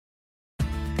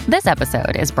This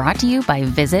episode is brought to you by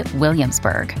Visit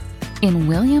Williamsburg. In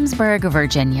Williamsburg,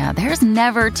 Virginia, there's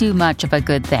never too much of a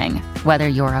good thing. Whether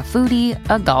you're a foodie,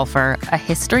 a golfer, a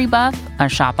history buff, a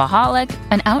shopaholic,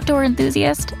 an outdoor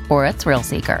enthusiast, or a thrill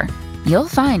seeker, you'll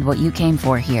find what you came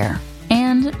for here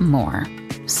and more.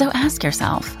 So ask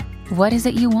yourself, what is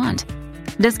it you want?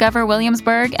 Discover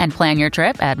Williamsburg and plan your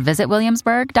trip at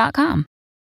visitwilliamsburg.com.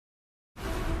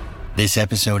 This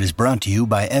episode is brought to you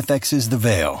by FX's The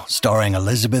Veil, starring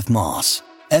Elizabeth Moss.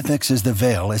 FX's The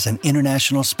Veil is an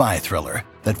international spy thriller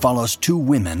that follows two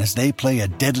women as they play a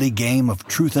deadly game of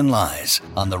truth and lies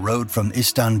on the road from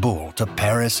Istanbul to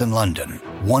Paris and London.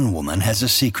 One woman has a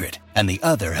secret, and the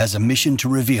other has a mission to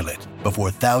reveal it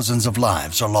before thousands of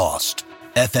lives are lost.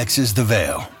 FX's The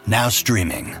Veil, now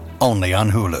streaming, only on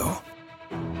Hulu.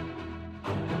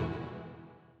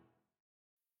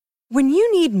 When you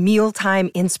need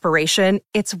mealtime inspiration,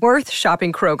 it's worth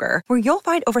shopping Kroger, where you'll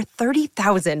find over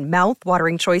 30,000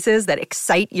 mouth-watering choices that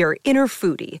excite your inner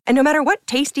foodie. And no matter what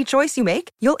tasty choice you make,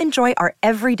 you'll enjoy our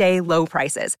everyday low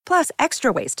prices, plus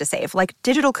extra ways to save, like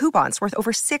digital coupons worth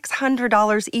over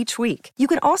 $600 each week. You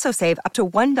can also save up to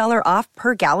 $1 off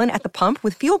per gallon at the pump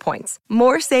with fuel points.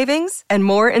 More savings and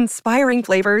more inspiring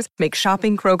flavors make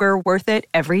shopping Kroger worth it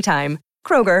every time.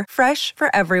 Kroger, fresh for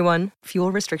everyone.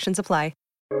 Fuel restrictions apply.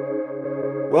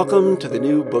 Welcome to the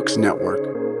New Books Network.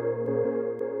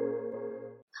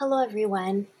 Hello,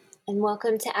 everyone, and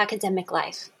welcome to Academic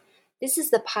Life. This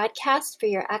is the podcast for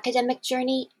your academic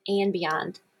journey and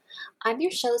beyond. I'm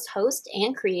your show's host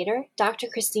and creator, Dr.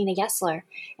 Christina Gessler,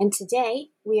 and today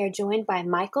we are joined by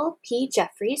Michael P.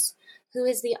 Jeffries, who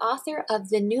is the author of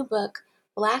the new book,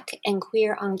 Black and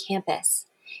Queer on Campus.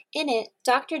 In it,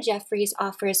 Dr. Jeffries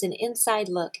offers an inside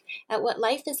look at what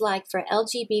life is like for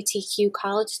LGBTQ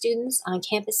college students on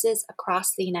campuses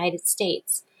across the United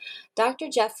States. Dr.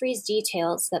 Jeffries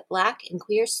details that Black and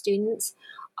queer students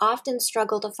often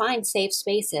struggle to find safe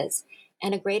spaces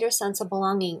and a greater sense of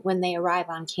belonging when they arrive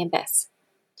on campus.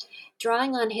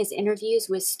 Drawing on his interviews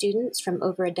with students from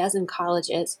over a dozen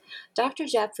colleges, Dr.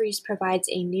 Jeffries provides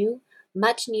a new,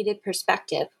 much-needed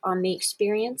perspective on the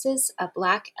experiences of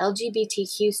Black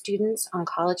LGBTQ students on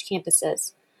college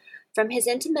campuses. From his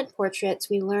intimate portraits,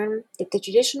 we learn that the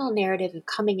traditional narrative of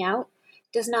coming out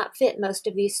does not fit most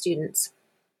of these students.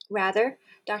 Rather,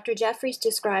 Dr. Jeffries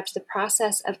describes the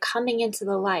process of coming into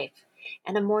the life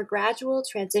and a more gradual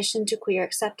transition to queer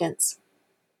acceptance.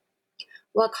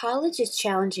 While college is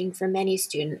challenging for many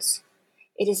students,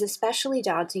 it is especially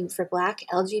daunting for Black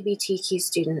LGBTQ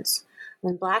students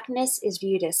when Blackness is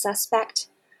viewed as suspect,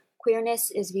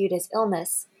 queerness is viewed as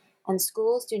illness, and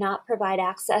schools do not provide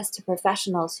access to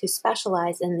professionals who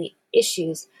specialize in the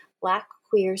issues Black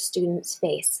queer students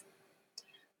face.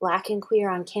 Black and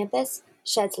Queer on Campus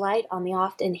sheds light on the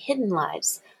often hidden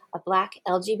lives of Black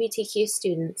LGBTQ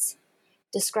students,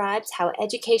 describes how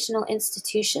educational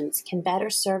institutions can better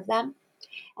serve them,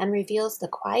 and reveals the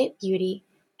quiet beauty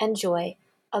and joy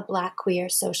of Black queer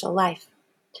social life.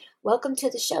 Welcome to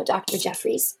the show, Dr.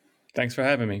 Jeffries. Thanks for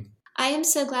having me. I am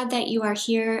so glad that you are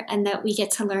here and that we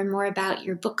get to learn more about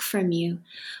your book from you.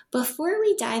 Before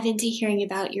we dive into hearing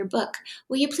about your book,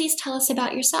 will you please tell us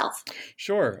about yourself?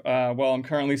 Sure. Well, I'm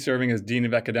currently serving as Dean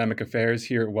of Academic Affairs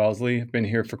here at Wellesley. I've been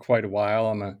here for quite a while.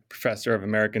 I'm a professor of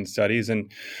American Studies,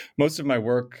 and most of my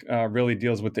work really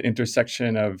deals with the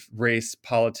intersection of race,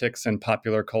 politics, and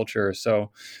popular culture.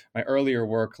 So my earlier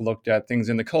work looked at things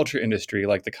in the culture industry,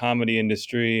 like the comedy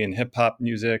industry and hip-hop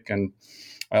music, and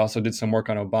I also did some work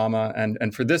on Obama.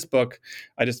 And for this book,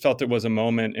 I just felt it was a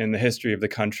moment in the history of the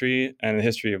country and the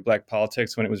history of Black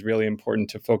politics when it was really important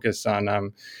to focus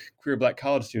on queer Black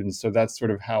college students. So that's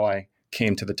sort of how I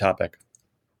came to the topic.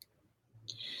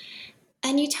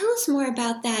 And you tell us more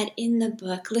about that in the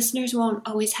book. Listeners won't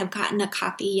always have gotten a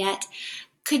copy yet.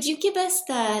 Could you give us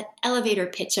the elevator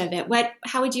pitch of it?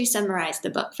 How would you summarize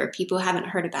the book for people who haven't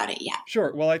heard about it yet?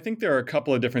 Sure. Well, I think there are a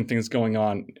couple of different things going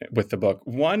on with the book.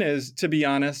 One is, to be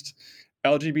honest,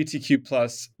 LGBTQ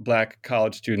plus Black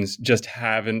college students just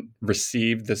haven't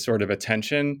received the sort of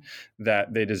attention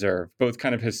that they deserve, both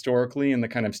kind of historically in the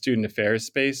kind of student affairs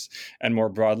space and more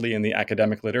broadly in the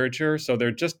academic literature. So there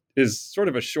just is sort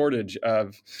of a shortage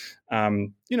of,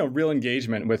 real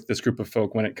engagement with this group of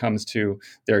folk when it comes to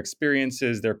their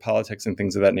experiences, their politics, and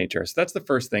things of that nature. So that's the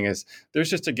first thing, is there's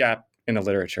just a gap in the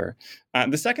literature.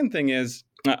 The second thing is,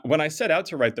 when I set out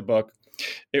to write the book,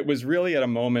 it was really at a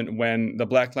moment when the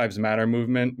Black Lives Matter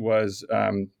movement was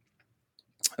a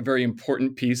very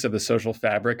important piece of the social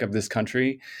fabric of this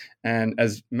country. And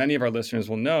as many of our listeners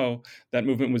will know, that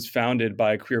movement was founded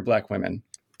by queer Black women.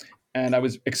 And I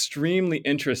was extremely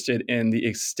interested in the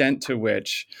extent to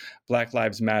which Black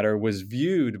Lives Matter was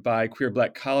viewed by queer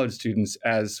Black college students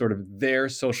as sort of their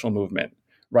social movement,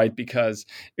 right? Because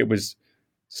it was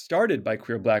started by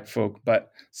queer Black folk,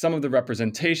 but some of the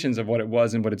representations of what it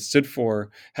was and what it stood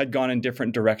for had gone in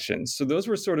different directions. So those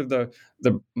were sort of the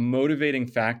motivating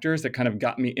factors that kind of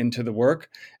got me into the work.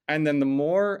 And then the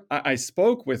more I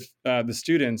spoke with the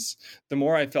students, the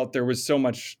more I felt there was so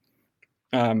much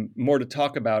more to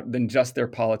talk about than just their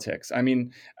politics. I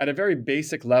mean, at a very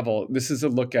basic level, this is a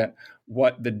look at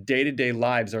what the day-to-day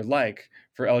lives are like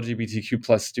for LGBTQ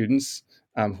plus students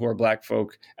who are Black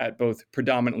folk at both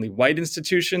predominantly white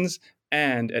institutions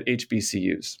and at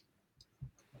HBCUs.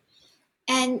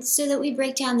 And so that we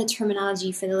break down the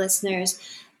terminology for the listeners,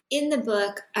 in the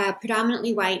book,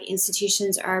 predominantly white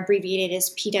institutions are abbreviated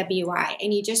as PWI,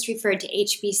 and you just referred to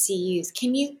HBCUs.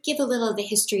 Can you give a little of the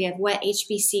history of what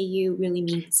HBCU really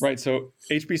means? Right. So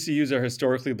HBCUs are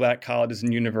historically Black colleges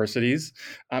and universities.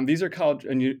 These are colleges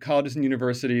and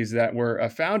universities that were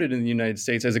founded in the United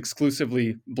States as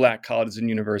exclusively Black colleges and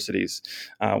universities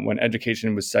when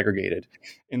education was segregated.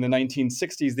 In the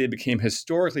 1960s, they became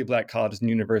historically Black colleges and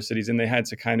universities, and they had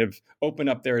to kind of open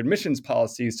up their admissions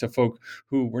policies to folk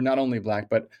who were not only Black,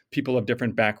 but people of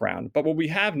different background. But what we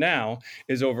have now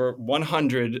is over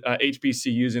 100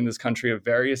 HBCUs in this country of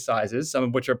various sizes, some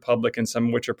of which are public and some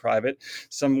of which are private,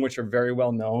 some of which are very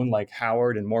well known, like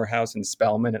Howard and Morehouse and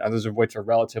Spelman, and others of which are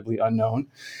relatively unknown.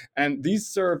 And these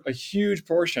serve a huge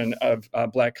portion of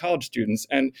Black college students.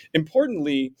 And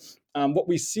importantly, what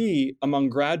we see among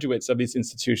graduates of these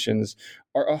institutions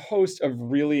are a host of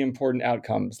really important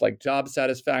outcomes like job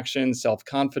satisfaction,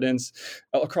 self-confidence.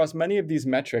 Across many of these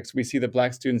metrics, we see that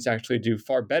Black students actually do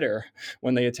far better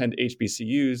when they attend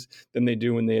HBCUs than they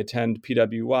do when they attend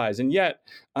PWIs. And yet,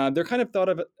 they're kind of thought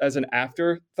of as an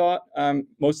afterthought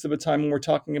most of the time when we're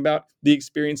talking about the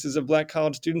experiences of Black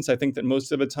college students. I think that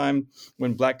most of the time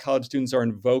when Black college students are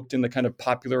invoked in the kind of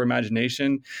popular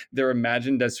imagination, they're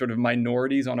imagined as sort of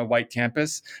minorities on a white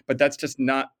campus, but that's just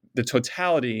not the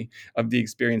totality of the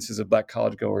experiences of Black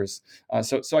college goers.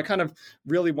 So I kind of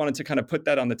really wanted to kind of put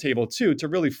that on the table too, to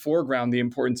really foreground the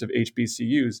importance of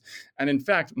HBCUs. And in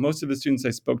fact, most of the students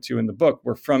I spoke to in the book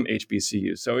were from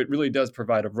HBCUs. So it really does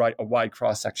provide a wide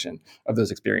cross-section of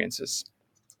those experiences.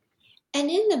 And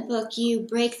in the book, you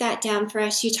break that down for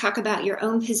us. You talk about your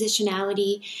own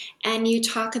positionality, and you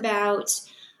talk about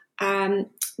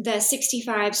the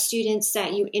 65 students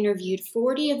that you interviewed.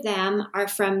 40 of them are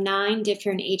from 9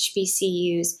 different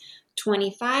HBCUs.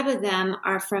 25 of them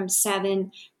are from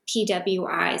 7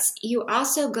 PWIs. You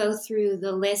also go through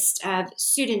the list of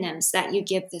pseudonyms that you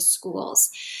give the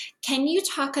schools. Can you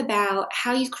talk about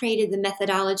how you created the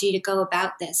methodology to go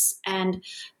about this and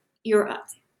your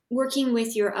working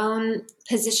with your own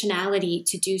positionality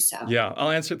to do so?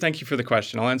 Yeah, thank you for the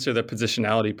question. I'll answer the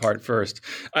positionality part first.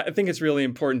 I think it's really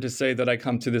important to say that I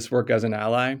come to this work as an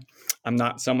ally. I'm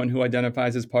not someone who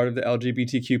identifies as part of the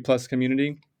LGBTQ plus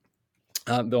community,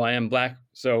 though I am Black.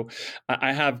 So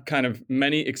I have kind of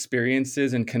many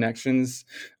experiences and connections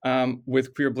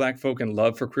with queer Black folk and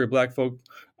love for queer Black folk,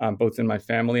 both in my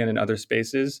family and in other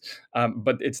spaces.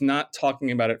 But it's not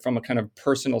talking about it from a kind of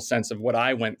personal sense of what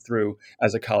I went through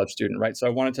as a college student, right? So I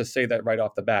wanted to say that right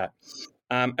off the bat.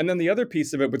 And then the other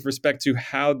piece of it with respect to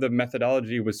how the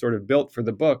methodology was sort of built for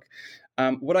the book,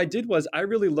 what I did was I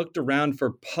really looked around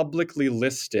for publicly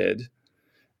listed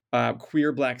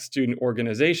queer Black student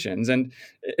organizations. And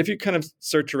if you kind of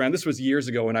search around, this was years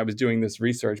ago when I was doing this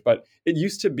research, but it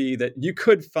used to be that you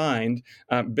could find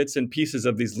bits and pieces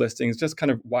of these listings just kind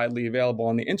of widely available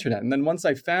on the internet. And then once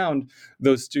I found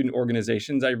those student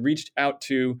organizations, I reached out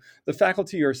to the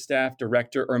faculty or staff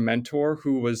director or mentor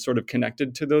who was sort of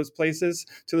connected to those places,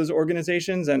 to those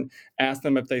organizations, and asked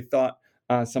them if they thought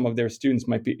some of their students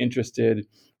might be interested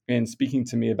in speaking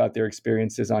to me about their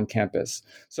experiences on campus.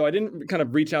 So I didn't kind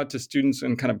of reach out to students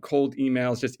in kind of cold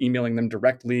emails, just emailing them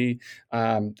directly.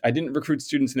 I didn't recruit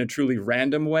students in a truly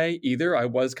random way either. I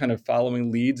was kind of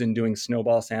following leads and doing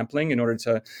snowball sampling in order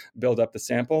to build up the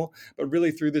sample. But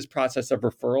really through this process of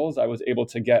referrals, I was able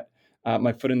to get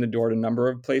my foot in the door at a number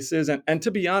of places. And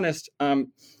to be honest,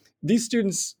 these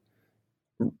students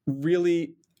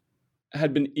really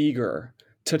had been eager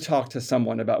to talk to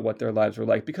someone about what their lives were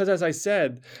like. Because as I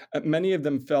said, many of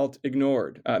them felt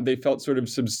ignored. They felt sort of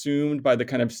subsumed by the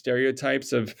kind of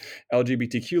stereotypes of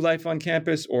LGBTQ life on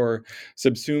campus, or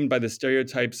subsumed by the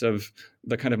stereotypes of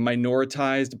the kind of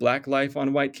minoritized Black life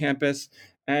on white campus.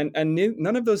 And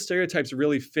none of those stereotypes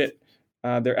really fit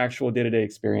their actual day-to-day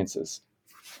experiences.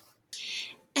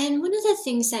 And one of the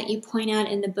things that you point out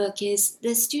in the book is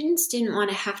the students didn't want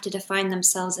to have to define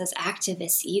themselves as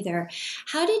activists either.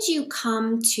 How did you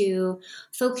come to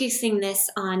focusing this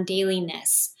on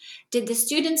dailiness? Did the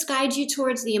students guide you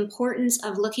towards the importance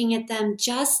of looking at them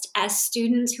just as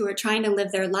students who are trying to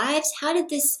live their lives? How did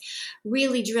this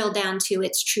really drill down to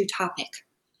its true topic?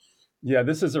 Yeah,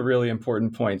 this is a really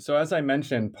important point. So as I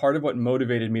mentioned, part of what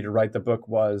motivated me to write the book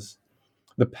was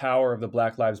the power of the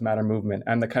Black Lives Matter movement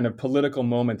and the kind of political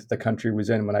moment that the country was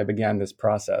in when I began this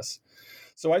process.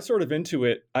 So I sort of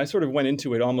went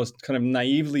into it almost kind of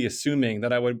naively assuming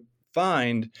that I would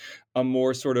find a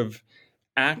more sort of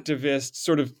activist,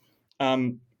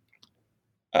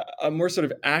 a more sort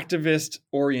of activist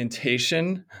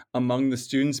orientation among the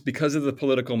students because of the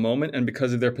political moment and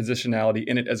because of their positionality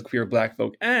in it as queer Black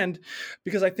folk. And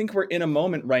because I think we're in a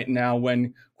moment right now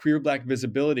when queer Black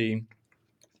visibility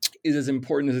is as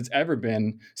important as it's ever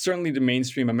been, certainly to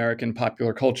mainstream American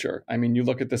popular culture. I mean, you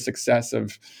look at the success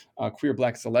of queer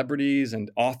Black celebrities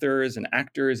and authors and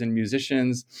actors and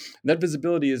musicians. That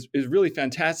visibility is really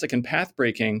fantastic and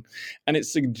path-breaking, and it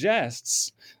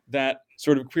suggests that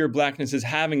sort of queer Blackness is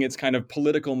having its kind of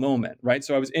political moment, right?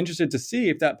 So I was interested to see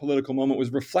if that political moment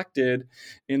was reflected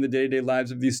in the day-to-day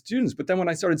lives of these students. But then when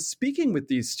I started speaking with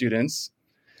these students,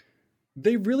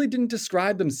 they really didn't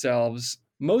describe themselves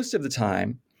most of the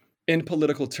time in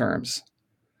political terms.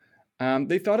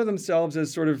 They thought of themselves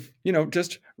as sort of,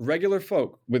 just regular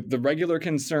folk with the regular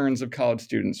concerns of college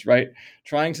students, right?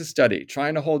 Trying to study,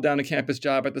 trying to hold down a campus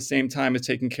job at the same time as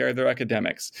taking care of their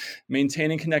academics,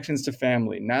 maintaining connections to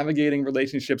family, navigating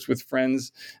relationships with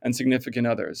friends and significant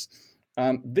others.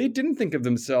 They didn't think of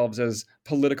themselves as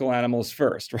political animals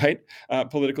first, right?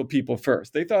 Political people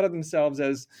first. They thought of themselves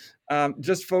as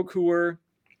just folk who were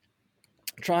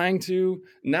trying to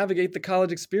navigate the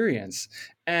college experience.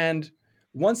 And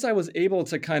once I was able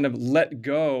to kind of let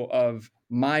go of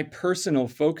my personal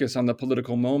focus on the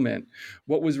political moment,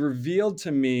 what was revealed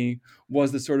to me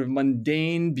was the sort of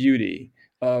mundane beauty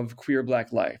of queer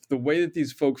Black life, the way that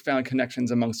these folk found connections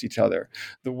amongst each other,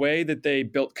 the way that they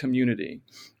built community,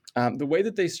 the way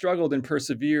that they struggled and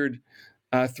persevered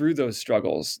through those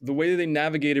struggles, the way that they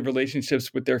navigated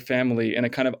relationships with their family in a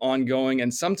kind of ongoing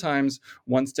and sometimes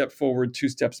one step forward, two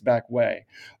steps back way.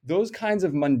 Those kinds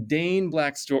of mundane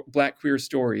Black queer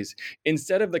stories,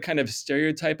 instead of the kind of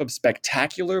stereotype of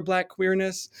spectacular Black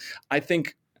queerness, I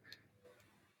think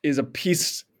is a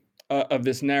piece of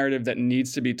this narrative that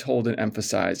needs to be told and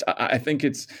emphasized. I think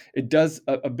it does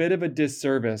a bit of a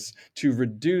disservice to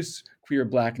reduce queer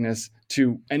Blackness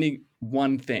to any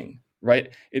one thing.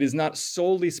 Right? It is not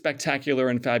solely spectacular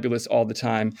and fabulous all the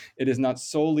time. It is not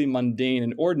solely mundane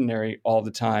and ordinary all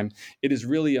the time. It is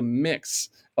really a mix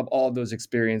of all of those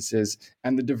experiences.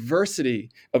 And the diversity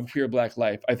of queer Black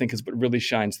life, I think, is what really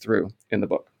shines through in the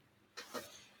book.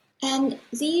 And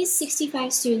these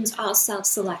 65 students all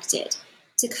self-selected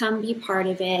to come be part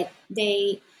of it.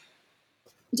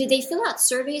 Did they fill out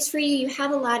surveys for you? You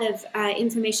have a lot of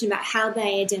information about how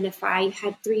they identify. You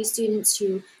had 3 students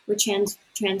who were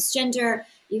transgender.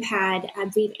 You had, I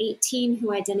believe, 18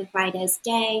 who identified as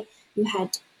gay. You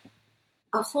had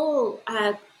a whole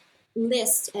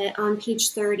list on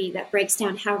page 30 that breaks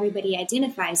down how everybody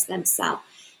identifies themselves.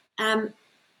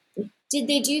 Did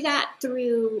they do that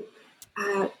through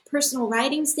personal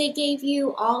writings they gave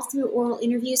you, all through oral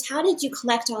interviews? How did you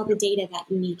collect all the data that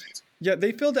you needed? Yeah,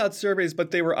 they filled out surveys, but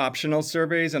they were optional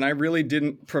surveys, and I really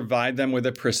didn't provide them with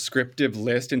a prescriptive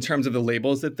list in terms of the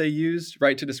labels that they used,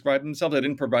 right, to describe themselves. I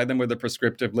didn't provide them with a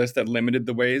prescriptive list that limited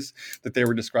the ways that they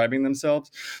were describing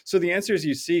themselves. So the answers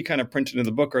you see kind of printed in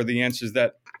the book are the answers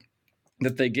that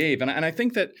they gave. And I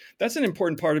think that that's an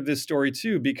important part of this story,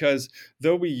 too, because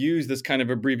though we use this kind of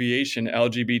abbreviation,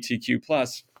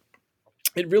 LGBTQ+,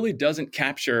 it really doesn't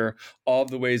capture all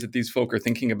of the ways that these folk are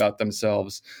thinking about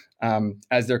themselves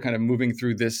as they're kind of moving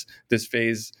through this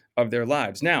phase of their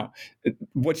lives. Now,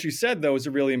 what you said, though, is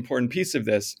a really important piece of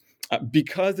this.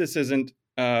 Because this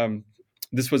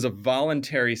was a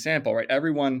voluntary sample, right?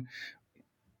 Everyone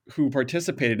who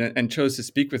participated and chose to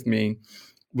speak with me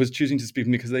was choosing to speak with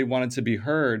me because they wanted to be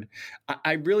heard.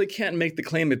 I really can't make the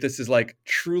claim that this is like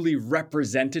truly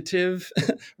representative,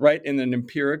 right, in an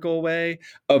empirical way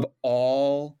of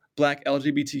all Black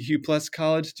LGBTQ plus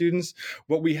college students.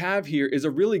 What we have here is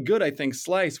a really good, I think,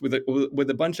 slice with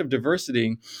a bunch of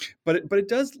diversity, but it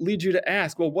does lead you to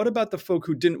ask, well, what about the folk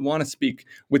who didn't want to speak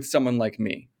with someone like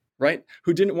me? Right?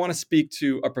 Who didn't want to speak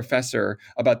to a professor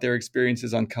about their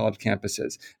experiences on college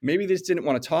campuses. Maybe they just didn't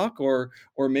want to talk, or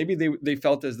maybe they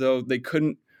felt as though they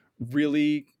couldn't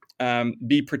really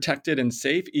be protected and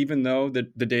safe, even though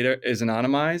the data is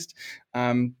anonymized.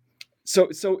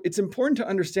 So it's important to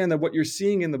understand that what you're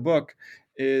seeing in the book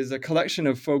is a collection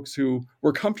of folks who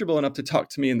were comfortable enough to talk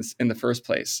to me in the first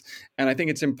place. And I think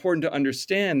it's important to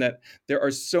understand that there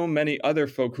are so many other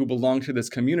folk who belong to this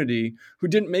community who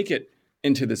didn't make it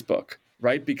into this book,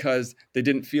 right? Because they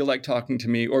didn't feel like talking to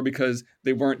me, or because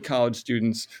they weren't college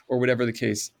students, or whatever the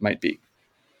case might be.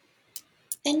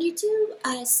 And you do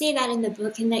say that in the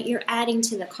book, and that you're adding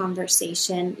to the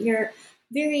conversation. You're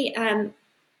very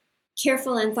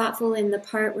careful and thoughtful in the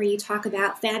part where you talk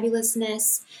about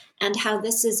fabulousness and how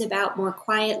this is about more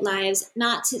quiet lives,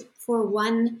 not for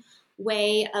one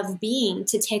way of being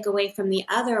to take away from the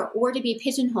other or to be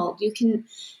pigeonholed. You can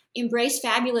embrace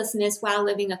fabulousness while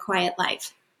living a quiet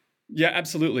life. Yeah,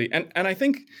 absolutely. And I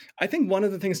think one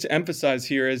of the things to emphasize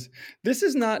here is this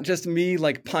is not just me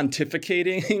like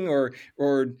pontificating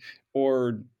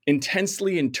or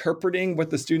intensely interpreting what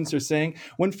the students are saying.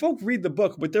 When folk read the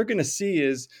book, what they're going to see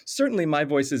is certainly my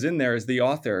voice is in there as the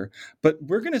author, but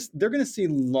they're going to see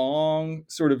long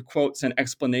sort of quotes and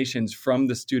explanations from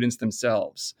the students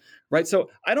themselves. Right. So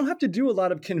I don't have to do a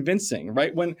lot of convincing.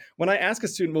 Right. When I ask a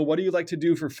student, well, what do you like to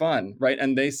do for fun? Right.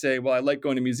 And they say, well, I like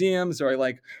going to museums, or I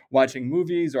like watching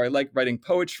movies, or I like writing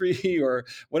poetry, or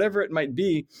whatever it might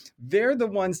be. They're the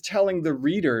ones telling the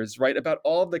readers, right, about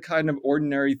all of the kind of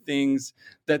ordinary things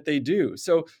that they do.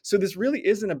 So this really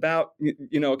isn't about,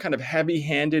 kind of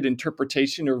heavy-handed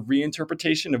interpretation or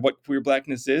reinterpretation of what queer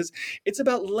Blackness is. It's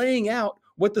about laying out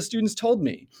what the students told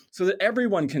me so that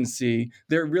everyone can see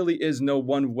there really is no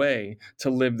one way to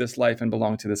live this life and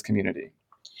belong to this community.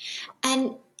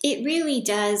 And it really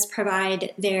does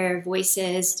provide their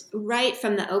voices. Right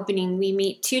from the opening, we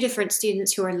meet two different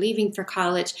students who are leaving for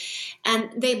college, and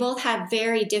they both have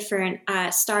very different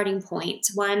starting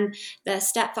points. One, the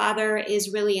stepfather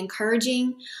is really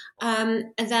encouraging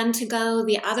them to go.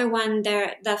 The other one,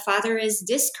 the father is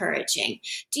discouraging.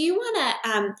 Do you want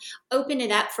to open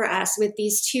it up for us with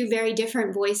these two very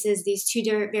different voices, these two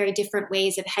very different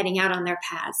ways of heading out on their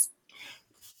paths?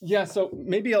 Yeah, so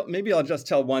maybe I'll just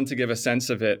tell one to give a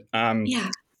sense of it. Yeah.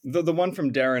 The one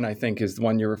from Darren, I think, is the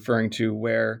one you're referring to,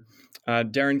 where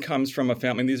Darren comes from a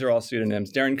family, and these are all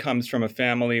pseudonyms. Darren comes from a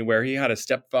family where he had a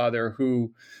stepfather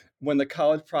who, when the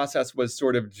college process was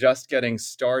sort of just getting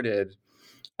started,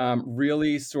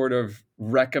 really sort of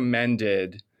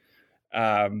recommended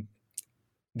the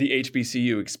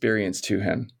HBCU experience to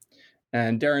him.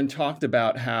 And Darren talked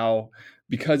about how,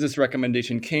 because this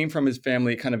recommendation came from his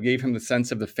family, it kind of gave him the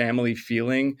sense of the family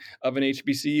feeling of an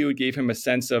HBCU. It gave him a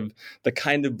sense of the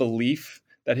kind of belief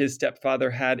that his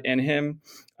stepfather had in him,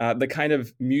 the kind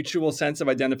of mutual sense of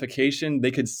identification.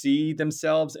 They could see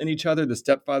themselves in each other. The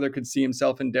stepfather could see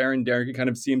himself in Darren. Darren could kind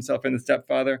of see himself in the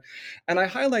stepfather. And I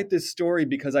highlight this story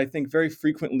because I think very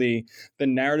frequently the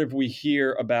narrative we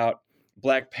hear about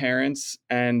Black parents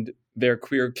and their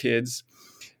queer kids,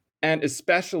 and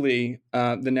especially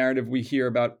the narrative we hear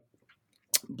about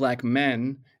Black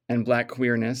men and Black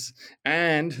queerness,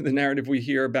 and the narrative we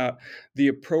hear about the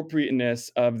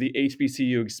appropriateness of the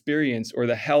HBCU experience, or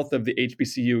the health of the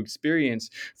HBCU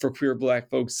experience for queer Black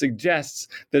folks, suggests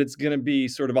that it's going to be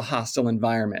sort of a hostile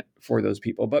environment for those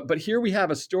people. But here we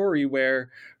have a story where,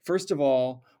 first of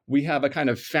all, we have a kind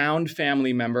of found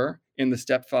family member in the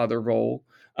stepfather role,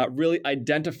 really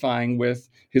identifying with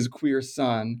his queer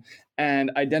son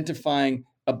and identifying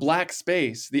a Black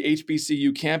space, the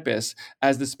HBCU campus,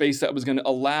 as the space that was going to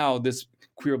allow this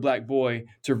queer Black boy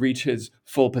to reach his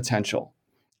full potential.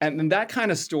 And that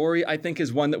kind of story, I think,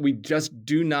 is one that we just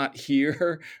do not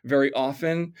hear very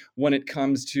often when it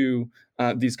comes to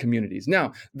these communities.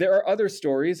 Now, there are other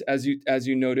stories, as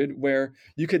you noted, where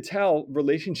you could tell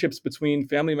relationships between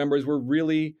family members were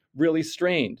really, really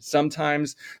strained.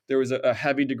 Sometimes there was a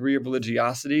heavy degree of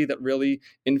religiosity that really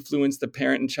influenced the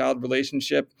parent and child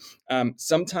relationship.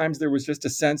 Sometimes there was just a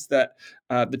sense that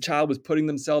the child was putting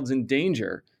themselves in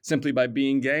danger simply by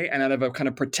being gay, and out of a kind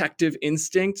of protective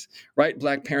instinct, right?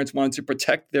 Black parents wanted to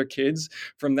protect their kids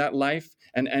from that life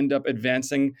and end up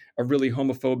advancing a really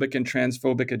homophobic and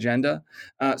transphobic agenda.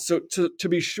 So to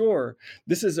be sure,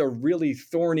 this is a really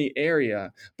thorny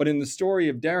area. But in the story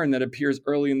of Darren that appears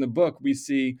early in the book, we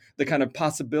see the kind of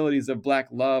possibilities of Black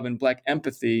love and Black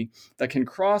empathy that can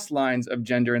cross lines of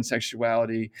gender and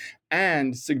sexuality,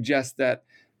 and suggest that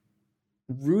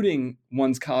rooting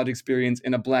one's college experience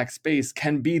in a Black space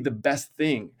can be the best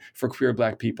thing for queer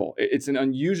Black people. It's an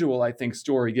unusual, I think,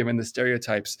 story given the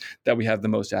stereotypes that we have the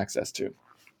most access to.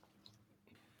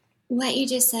 What you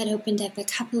just said opened up a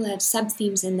couple of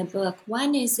sub-themes in the book.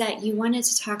 One is that you wanted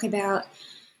to talk about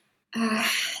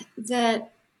the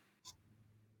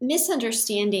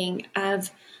misunderstanding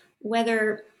of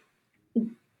whether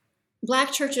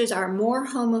Black churches are more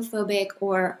homophobic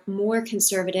or more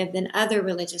conservative than other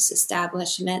religious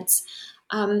establishments.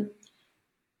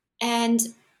 And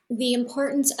the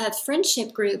importance of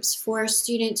friendship groups for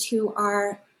students who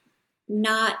are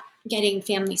not getting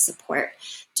family support.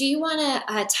 Do you want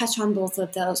to touch on both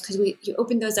of those? Because you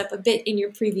opened those up a bit in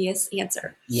your previous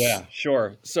answer. Yeah,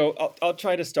 sure. So I'll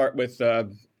try to start with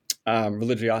the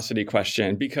religiosity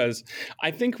question, because I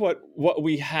think what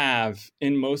we have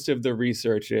in most of the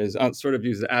research is, I'll sort of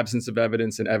use the absence of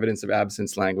evidence and evidence of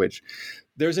absence language.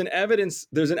 There's an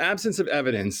absence of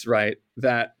evidence, right,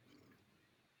 that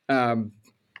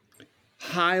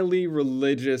highly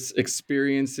religious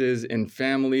experiences in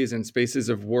families and spaces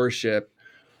of worship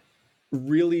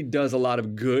really does a lot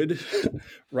of good,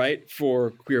 right,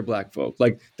 for queer Black folk.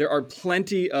 Like, there are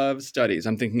plenty of studies,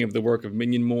 I'm thinking of the work of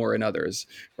Mignon Moore and others,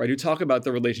 right, who talk about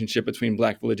the relationship between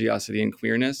Black religiosity and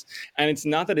queerness. And it's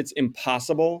not that it's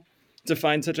impossible to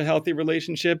find such a healthy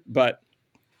relationship, but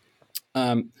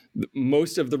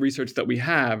most of the research that we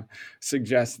have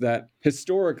suggests that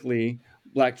historically,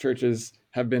 Black churches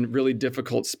have been really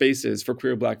difficult spaces for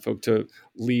queer Black folk to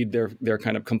lead their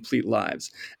kind of complete lives.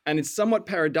 And it's somewhat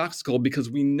paradoxical, because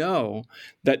we know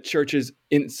that churches,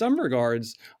 in some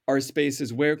regards, are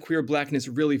spaces where queer Blackness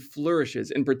really flourishes,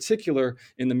 in particular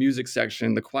in the music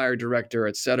section, the choir director,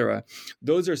 et cetera.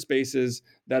 Those are spaces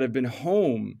that have been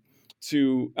home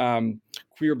to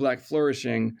queer Black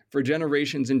flourishing for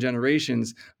generations and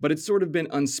generations, but it's sort of been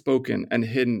unspoken and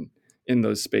hidden in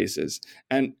those spaces.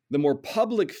 And the more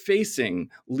public-facing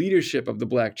leadership of the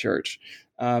Black church,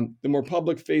 the more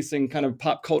public-facing kind of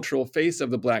pop cultural face of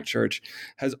the Black church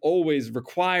has always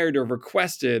required or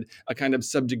requested a kind of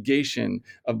subjugation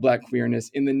of Black queerness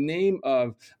in the name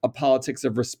of a politics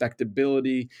of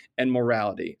respectability and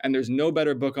morality. And there's no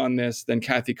better book on this than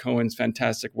Kathy Cohen's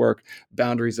fantastic work,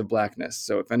 Boundaries of Blackness.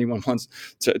 So if anyone wants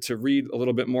to read a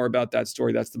little bit more about that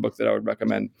story, that's the book that I would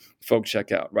recommend folks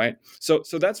check out, right? So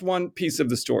that's one piece of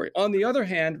the story. On the other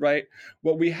hand, right,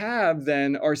 what we have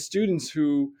then are students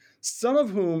who, some of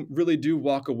whom really do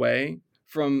walk away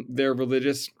from their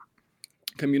religious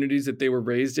communities that they were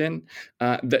raised in,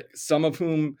 that some of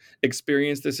whom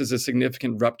experience this as a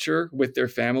significant rupture with their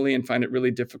family and find it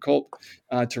really difficult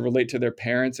to relate to their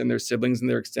parents and their siblings and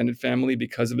their extended family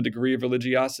because of a degree of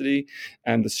religiosity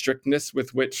and the strictness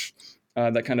with which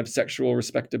that kind of sexual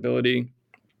respectability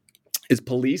is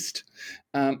policed.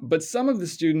 But some of the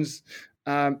students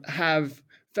have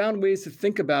found ways to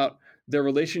think about their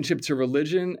relationship to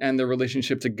religion and their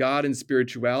relationship to God and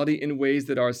spirituality in ways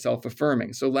that are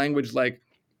self-affirming. So language like,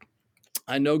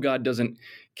 I know God doesn't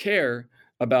care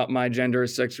about my gender or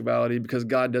sexuality because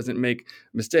God doesn't make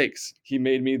mistakes. He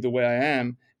made me the way I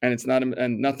am, and it's not,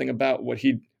 and nothing about what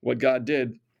God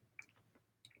did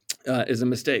is a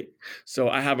mistake. So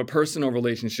I have a personal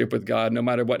relationship with God no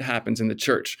matter what happens in the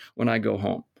church when I go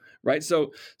home, right?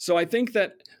 So I think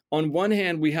that on one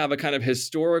hand, we have a kind of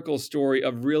historical story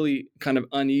of really kind of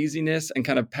uneasiness and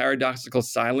kind of paradoxical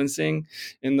silencing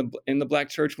in the Black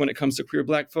church when it comes to queer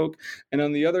Black folk. And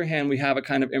on the other hand, we have a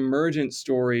kind of emergent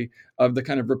story of the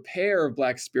kind of repair of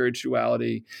Black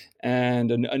spirituality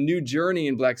and a new journey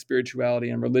in Black spirituality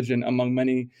and religion among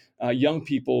many young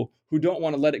people who don't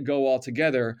want to let it go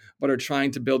altogether, but are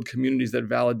trying to build communities that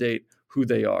validate who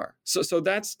they are. So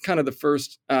that's kind of the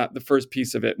first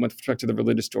piece of it with respect to the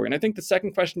religious story. And I think the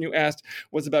second question you asked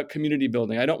was about community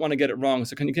building. I don't want to get it wrong.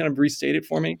 So can you kind of restate it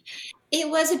for me? It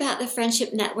was about the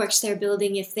friendship networks they're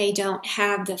building if they don't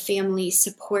have the family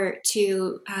support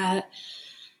to,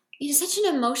 such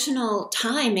an emotional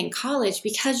time in college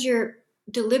because you're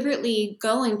deliberately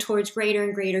going towards greater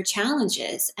and greater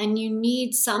challenges and you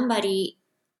need somebody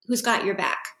who's got your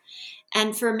back.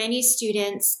 And for many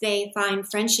students, they find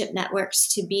friendship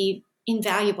networks to be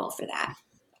invaluable for that.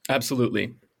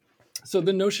 Absolutely. So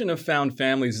the notion of found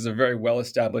families is a very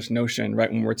well-established notion, right,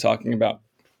 when we're talking about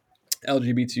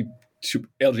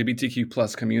LGBTQ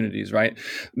plus communities, right?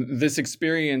 This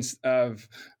experience of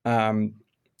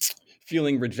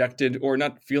feeling rejected, or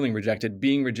not feeling rejected,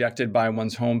 being rejected by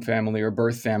one's home family or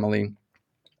birth family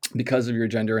because of your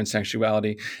gender and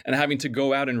sexuality, and having to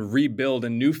go out and rebuild a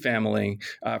new family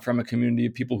from a community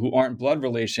of people who aren't blood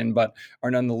relation, but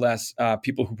are nonetheless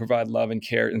people who provide love and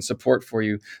care and support for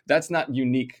you. That's not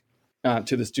unique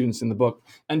to the students in the book.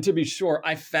 And to be sure,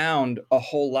 I found a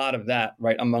whole lot of that,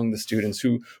 right, among the students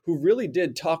who really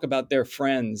did talk about their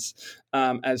friends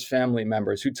as family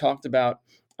members, who talked about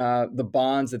the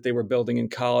bonds that they were building in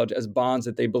college as bonds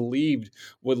that they believed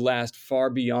would last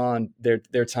far beyond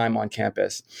their time on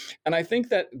campus. And I think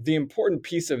that the important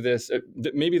piece of this,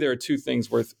 maybe there are two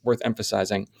things worth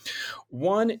emphasizing.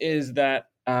 One is that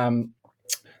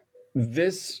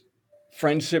this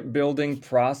friendship building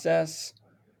process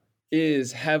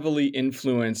is heavily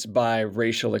influenced by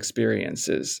racial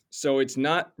experiences. So it's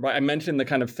not, I mentioned the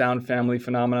kind of found family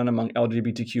phenomenon among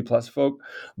LGBTQ plus folk,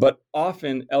 but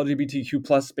often LGBTQ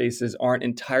plus spaces aren't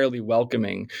entirely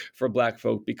welcoming for Black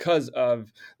folk because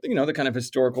of, the kind of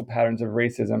historical patterns of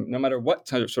racism. No matter what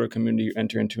sort of community you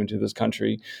enter into this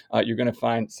country, you're going to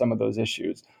find some of those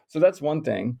issues. So that's one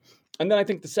thing. And then I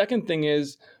think the second thing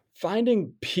is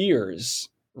finding peers,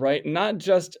 right? Not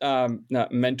just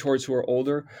not mentors who are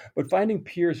older, but finding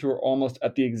peers who are almost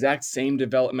at the exact same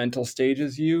developmental stage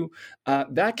as you,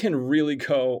 that can really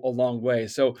go a long way.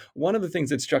 So one of the things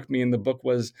that struck me in the book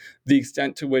was the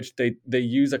extent to which they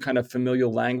use a kind of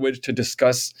familial language to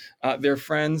discuss their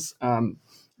friends.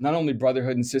 Not only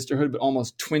brotherhood and sisterhood, but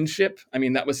almost twinship. I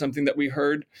mean, that was something that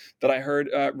I heard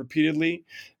repeatedly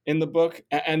in the book.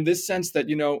 And this sense that,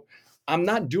 I'm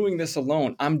not doing this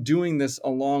alone. I'm doing this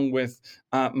along with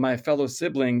my fellow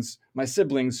siblings,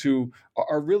 who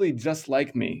are really just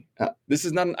like me. This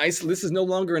is no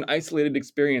longer an isolated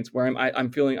experience where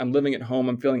I'm living at home.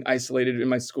 I'm feeling isolated in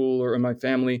my school or in my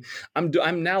family.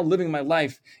 I'm now living my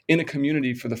life in a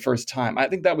community for the first time. I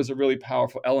think that was a really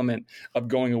powerful element of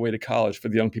going away to college for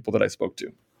the young people that I spoke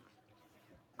to.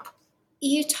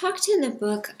 You talked in the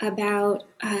book about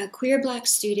queer Black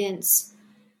students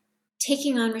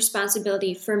taking on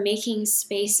responsibility for making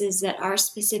spaces that are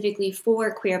specifically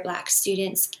for queer Black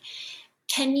students.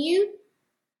 Can you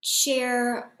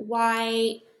share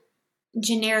why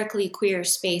generically queer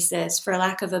spaces, for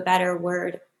lack of a better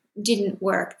word, didn't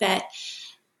work? That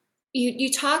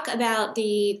you talk about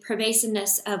the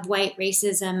pervasiveness of white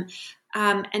racism,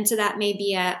 and so that may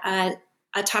be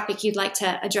a topic you'd like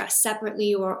to address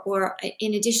separately or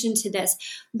in addition to this.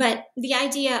 But the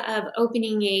idea of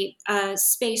opening a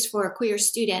space for queer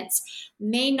students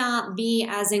may not be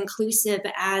as inclusive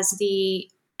as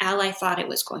the Ally thought it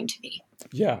was going to be.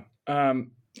 Yeah.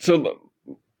 So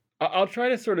I'll try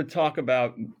to sort of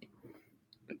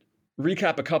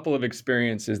recap a couple of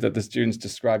experiences that the students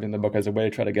described in the book as a way to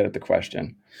try to get at the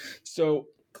question. So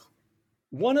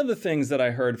one of the things that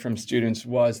I heard from students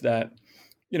was that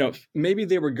maybe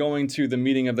they were going to the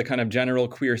meeting of the kind of general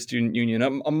queer student union, a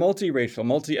multiracial,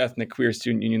 multi-ethnic queer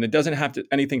student union that doesn't have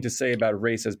anything to say about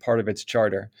race as part of its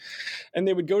charter. And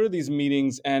they would go to these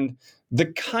meetings, and the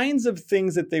kinds of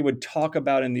things that they would talk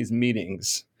about in these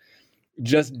meetings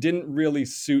just didn't really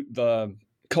suit the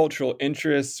cultural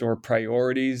interests or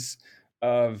priorities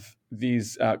of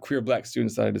these queer Black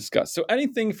students that I discussed. So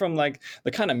anything from like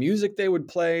the kind of music they would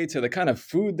play, to the kind of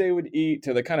food they would eat,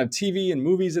 to the kind of TV and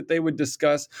movies that they would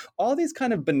discuss, all these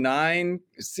kind of benign,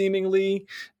 seemingly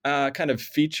kind of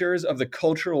features of the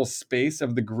cultural space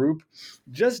of the group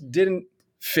just didn't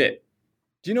fit.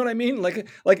 Do you know what I mean?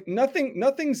 Like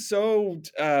nothing so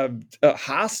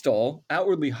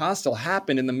outwardly hostile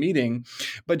happened in the meeting,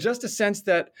 but just a sense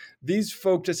that these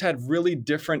folk just had really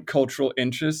different cultural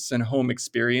interests and home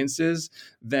experiences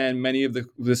than many of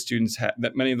the students had,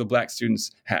 that many of the Black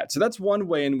students had. So that's one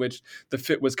way in which the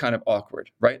fit was kind of awkward,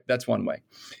 right? That's one way.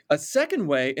 A second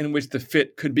way in which the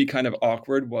fit could be kind of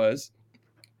awkward was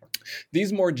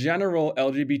these more general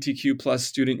LGBTQ plus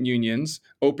student unions,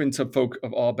 open to folk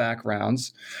of all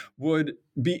backgrounds, would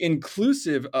be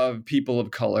inclusive of people of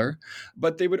color,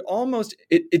 but they would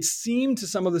it seemed to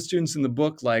some of the students in the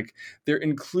book like their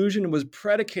inclusion was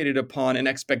predicated upon an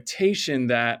expectation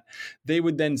that they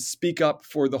would then speak up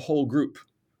for the whole group.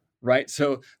 Right.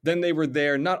 So then they were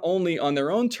there not only on their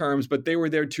own terms, but they were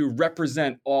there to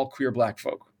represent all queer Black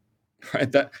folk.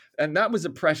 Right. That was a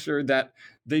pressure that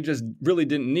they just really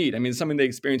didn't need. I mean, something they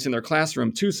experienced in their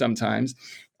classroom too sometimes.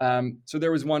 So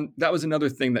that was another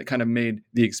thing that kind of made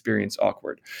the experience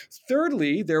awkward.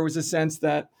 Thirdly, there was a sense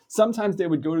that sometimes they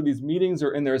would go to these meetings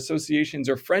or in their associations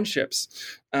or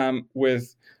friendships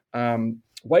with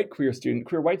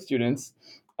queer white students.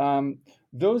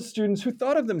 Those students who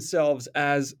thought of themselves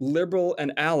as liberal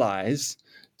and allies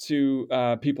to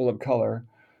people of color,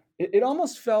 it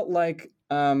almost felt like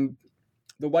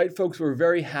the white folks were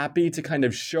very happy to kind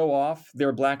of show off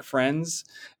their Black friends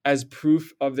as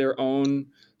proof of their own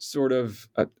sort of,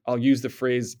 I'll use the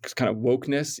phrase kind of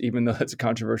wokeness, even though that's a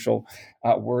controversial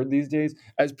word these days,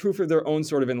 as proof of their own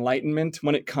sort of enlightenment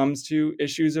when it comes to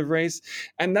issues of race.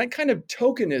 And that kind of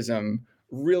tokenism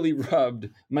really rubbed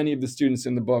many of the students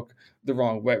in the book the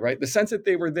wrong way, right? The sense that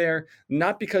they were there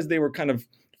not because they were kind of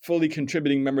fully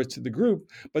contributing members to the group,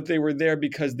 but they were there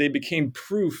because they became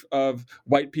proof of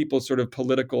white people's sort of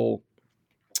political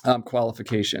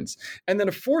qualifications. And then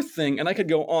a fourth thing, and I could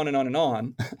go on and on and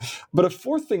on, but a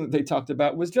fourth thing that they talked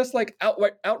about was just like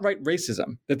outright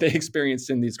racism that they experienced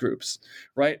in these groups,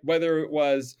 right? Whether it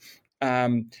was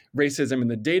racism in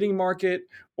the dating market,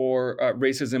 or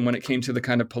racism when it came to the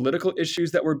kind of political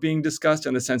issues that were being discussed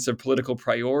and the sense of political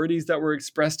priorities that were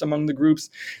expressed among the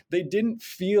groups. They didn't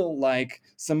feel like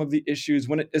some of the issues,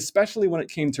 especially when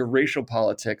it came to racial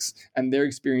politics and their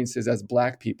experiences as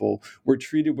Black people, were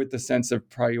treated with the sense of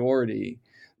priority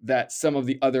that some of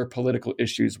the other political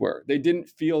issues were. They didn't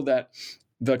feel that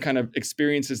the kind of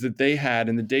experiences that they had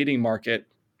in the dating market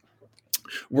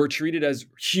were treated as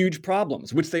huge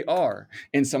problems, which they are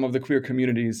in some of the queer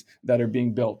communities that are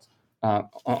being built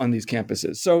on these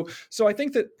campuses. So I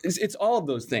think that it's all of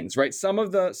those things, right? Some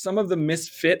of the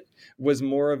misfit was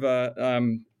more of a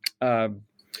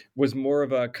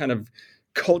kind of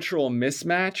cultural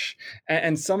mismatch,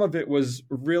 and some of it was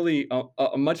really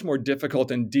a much more difficult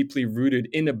and deeply rooted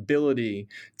inability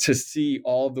to see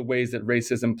all of the ways that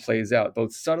racism plays out,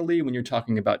 both subtly when you're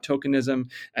talking about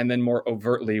tokenism, and then more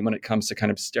overtly when it comes to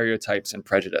kind of stereotypes and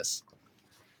prejudice.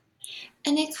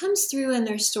 And it comes through in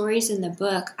their stories in the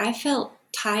book. I felt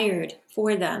tired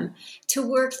for them to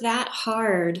work that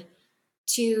hard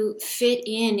to fit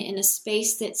in a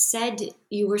space that said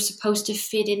you were supposed to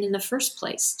fit in the first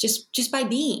place, just by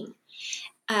being.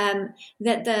 That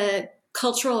the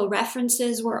cultural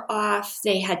references were off.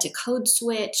 They had to code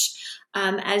switch.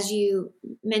 As you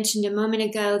mentioned a moment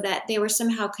ago, that they were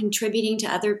somehow contributing to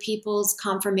other people's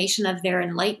confirmation of their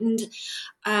enlightened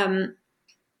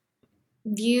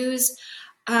views.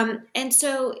 And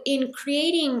so in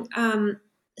creating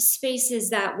spaces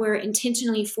that were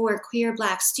intentionally for queer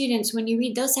Black students, when you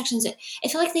read those sections, I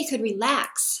feel like they could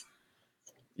relax.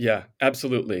 Yeah,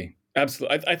 absolutely.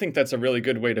 Absolutely. I think that's a really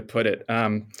good way to put it.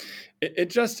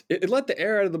 It let the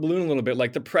air out of the balloon a little bit,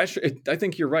 like the pressure. I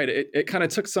think you're right. It kind of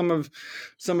took some of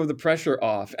the pressure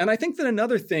off. And I think that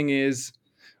another thing is,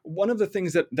 one of the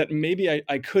things that maybe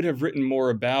I could have written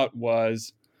more about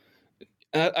was,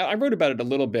 I wrote about it a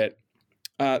little bit,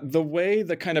 the way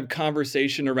the kind of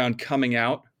conversation around coming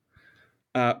out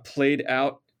played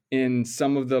out in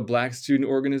some of the Black student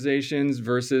organizations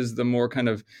versus the more kind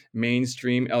of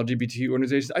mainstream LGBT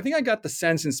organizations. I think I got the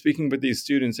sense in speaking with these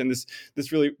students, and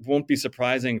this really won't be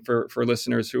surprising for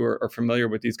listeners who are familiar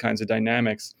with these kinds of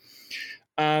dynamics,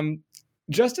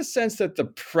 just a sense that the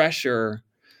pressure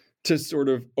to sort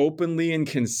of openly and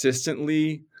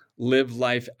consistently live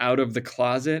life out of the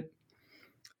closet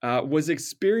was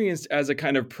experienced as a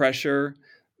kind of pressure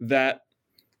that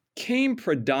came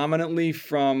predominantly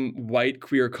from white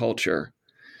queer culture.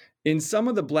 In some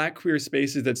of the Black queer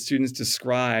spaces that students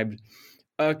described,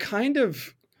 a kind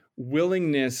of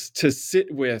willingness to sit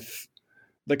with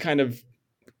the kind of,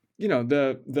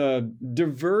 the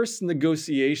diverse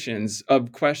negotiations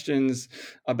of questions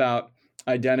about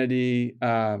identity,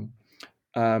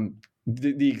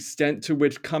 the extent to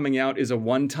which coming out is a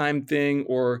one-time thing,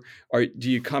 or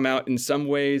do you come out in some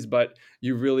ways, but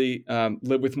you really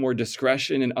live with more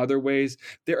discretion in other ways?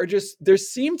 There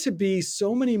seem to be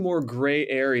so many more gray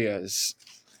areas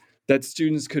that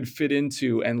students could fit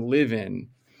into and live in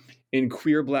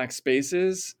queer Black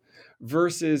spaces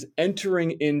versus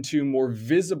entering into more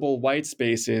visible white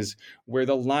spaces where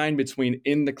the line between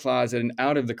in the closet and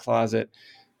out of the closet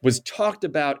was talked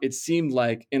about, it seemed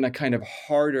like, in a kind of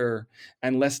harder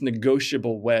and less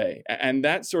negotiable way. And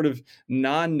that sort of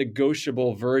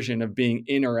non-negotiable version of being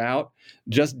in or out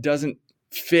just doesn't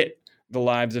fit the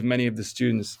lives of many of the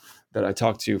students that I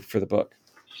talked to for the book.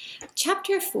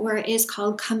 Chapter 4 is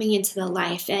called Coming into the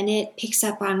Life, and it picks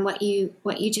up on what you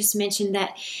just mentioned,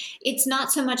 that it's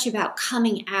not so much about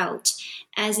coming out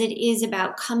as it is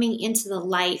about coming into the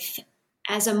life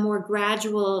as a more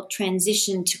gradual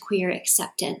transition to queer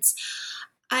acceptance.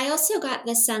 I also got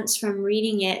the sense from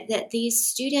reading it that these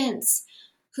students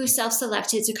who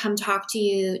self-selected to come talk to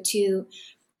you, to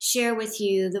share with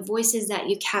you the voices that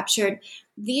you captured,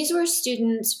 these were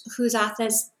students whose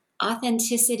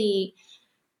authenticity,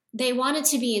 they wanted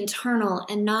to be internal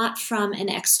and not from an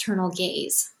external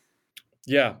gaze.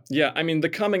 Yeah. I mean, the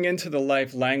coming into the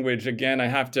life language, again, I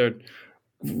have to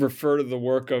refer to the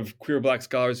work of queer Black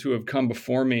scholars who have come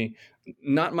before me.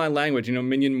 Not my language.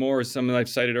 Mignon Moore is someone I've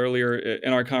cited earlier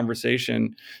in our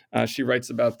conversation. She writes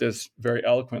about this very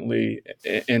eloquently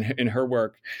in her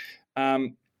work.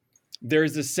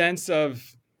 There's a sense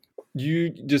of, you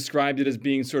described it as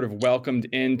being sort of welcomed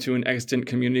into an existing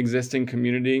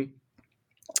community.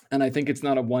 And I think it's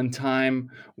not a one-time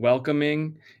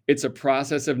welcoming. It's a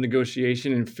process of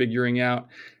negotiation and figuring out,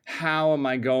 how am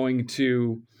I going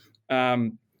to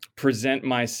present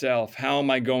myself? How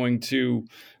am I going to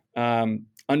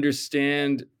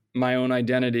understand my own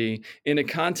identity in a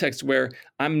context where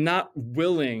I'm not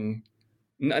willing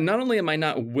not only am I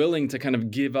not willing to kind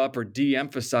of give up or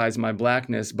de-emphasize my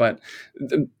Blackness, but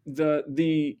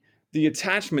the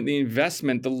attachment, the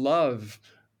investment, the love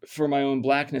for my own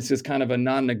Blackness is kind of a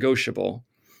non-negotiable,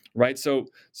 right? So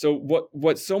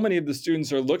what so many of the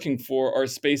students are looking for are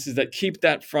spaces that keep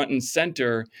that front and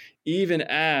center, even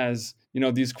as,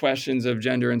 these questions of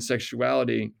gender and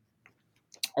sexuality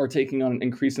are taking on an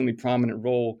increasingly prominent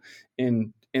role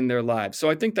in their lives. So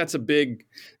I think that's a big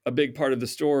part of the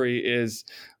story is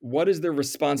what is the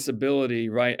responsibility,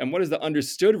 right? And what is the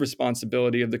understood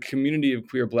responsibility of the community of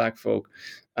queer Black folk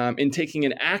in taking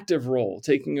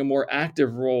a more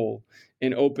active role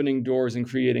in opening doors and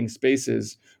creating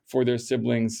spaces for their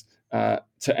siblings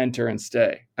to enter and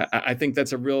stay. I think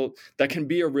that can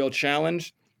be a real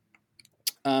challenge.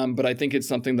 But I think it's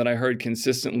something that I heard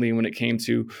consistently when it came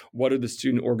to what are the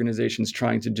student organizations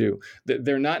trying to do.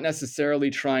 They're not necessarily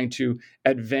trying to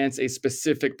advance a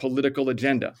specific political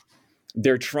agenda.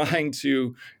 They're trying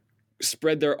to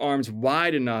spread their arms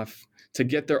wide enough to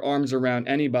get their arms around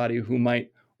anybody who might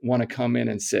want to come in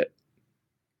and sit.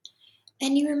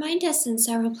 And you remind us in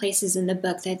several places in the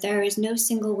book that there is no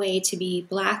single way to be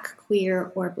Black,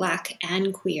 queer, or Black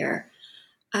and queer.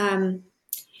 And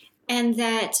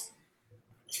that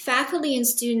faculty and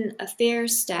student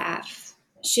affairs staff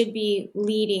should be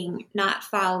leading, not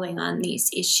following on these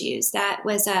issues. That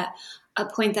was a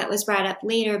point that was brought up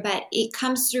later, but it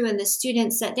comes through in the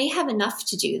students that they have enough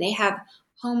to do. They have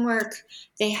homework,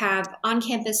 they have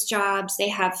on-campus jobs, they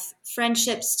have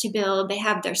friendships to build, they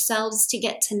have themselves to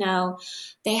get to know,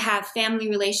 they have family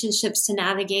relationships to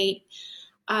navigate.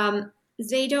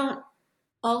 They don't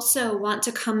also want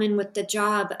to come in with the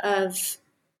job of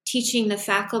teaching the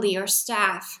faculty or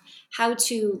staff how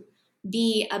to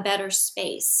be a better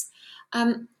space.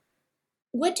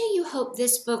 What do you hope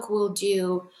this book will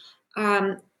do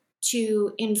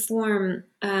to inform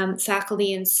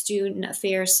faculty and student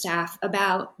affairs staff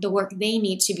about the work they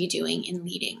need to be doing in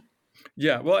leading?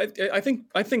 Yeah, well, I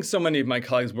think so many of my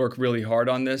colleagues work really hard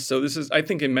on this. So I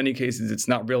think in many cases, it's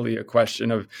not really a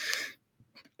question of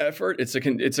effort. It's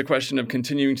a question of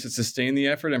continuing to sustain the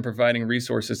effort and providing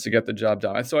resources to get the job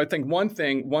done. So I think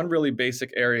one really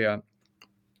basic area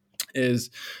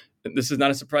is, this is not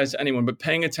a surprise to anyone, but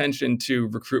paying attention to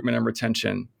recruitment and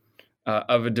retention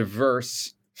of a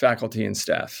diverse faculty and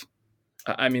staff.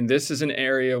 I mean, this is an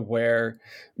area where,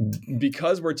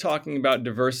 because we're talking about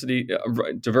diversity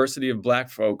of Black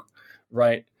folk,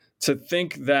 right? To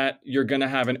think that you're going to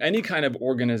have any kind of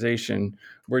organization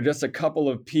where just a couple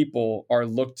of people are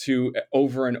looked to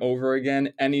over and over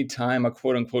again anytime a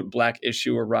quote unquote Black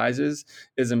issue arises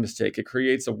is a mistake. It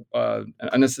creates an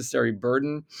unnecessary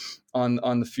burden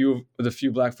on the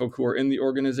few Black folk who are in the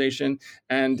organization,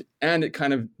 and it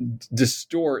kind of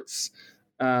distorts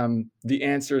the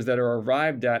answers that are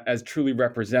arrived at as truly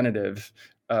representative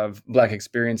of Black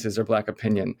experiences or Black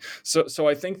opinion. So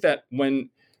I think that when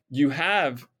you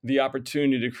have the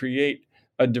opportunity to create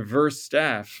a diverse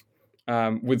staff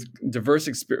with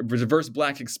diverse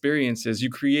Black experiences, you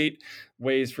create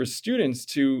ways for students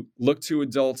to look to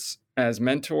adults as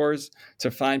mentors, to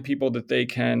find people that they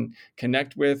can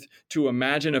connect with, to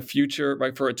imagine a future,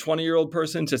 right? For a 20-year-old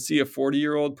person to see a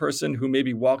 40-year-old person who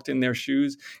maybe walked in their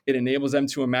shoes, it enables them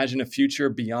to imagine a future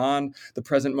beyond the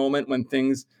present moment when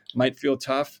things might feel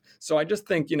tough. So I just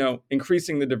think,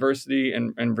 increasing the diversity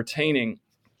and retaining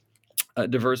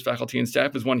diverse faculty and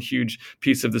staff is one huge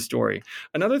piece of the story.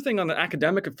 Another thing on the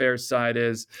academic affairs side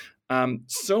is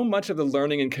so much of the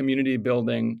learning and community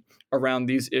building around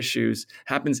these issues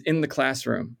happens in the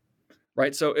classroom,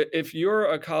 right? So if you're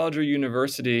a college or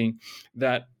university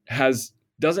that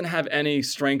doesn't have any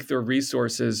strength or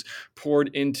resources poured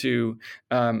into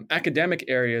academic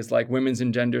areas like women's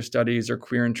and gender studies or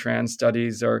queer and trans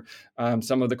studies or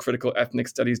some of the critical ethnic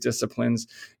studies disciplines,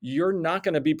 you're not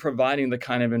going to be providing the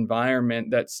kind of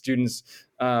environment that students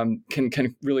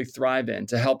can really thrive in,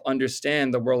 to help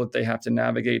understand the world that they have to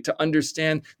navigate, to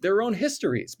understand their own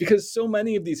histories, because so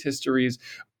many of these histories,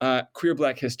 queer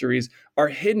Black histories, are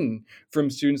hidden from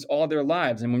students all their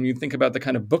lives. And when you think about the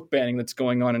kind of book banning that's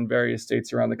going on in various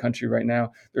states around the country right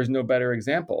now, there's no better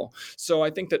example. So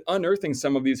I think that unearthing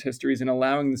some of these histories and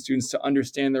allowing the students to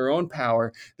understand their own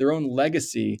power, their own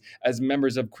legacy as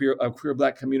members of queer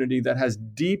Black community that has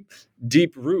deep,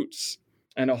 deep roots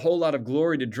and a whole lot of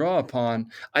glory to draw upon,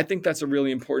 I think that's a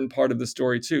really important part of the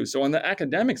story too. So on the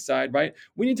academic side, right,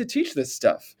 we need to teach this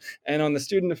stuff. And on the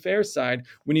student affairs side,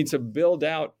 we need to build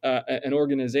out an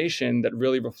organization that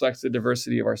really reflects the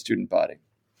diversity of our student body.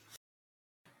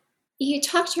 You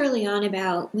talked early on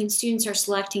about when students are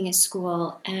selecting a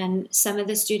school, and some of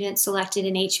the students selected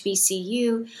an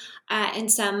HBCU,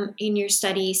 and some in your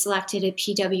study selected a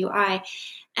PWI,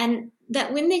 and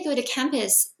that when they go to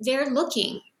campus, they're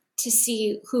looking to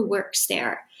see who works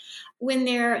there. When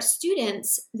they're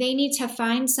students, they need to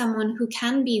find someone who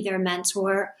can be their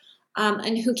mentor,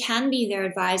 and who can be their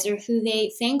advisor, who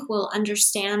they think will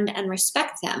understand and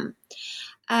respect them.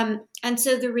 And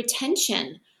so the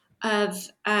retention of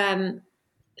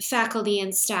faculty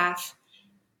and staff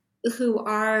who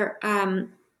are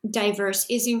diverse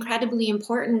is incredibly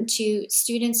important to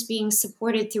students being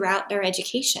supported throughout their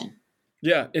education.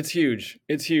 Yeah, it's huge.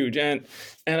 It's huge. And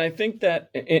I think that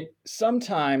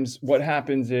sometimes what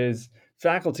happens is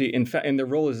faculty in their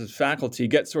role as faculty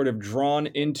get sort of drawn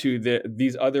into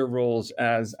these other roles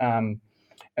as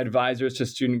advisors to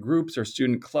student groups or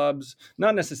student clubs,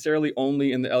 not necessarily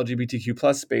only in the LGBTQ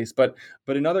plus space, but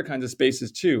in other kinds of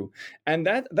spaces too. And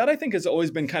that I think has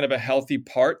always been kind of a healthy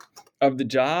part of the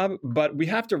job. But we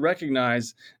have to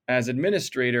recognize as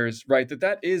administrators, right,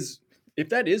 that is, if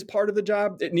that is part of the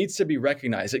job, it needs to be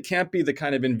recognized. It can't be the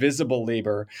kind of invisible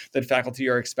labor that faculty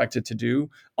are expected to do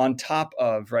on top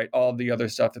of, right, all the other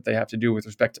stuff that they have to do with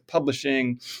respect to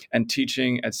publishing and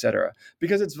teaching, et cetera,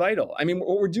 because it's vital. I mean,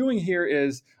 what we're doing here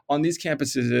is on these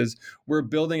campuses is we're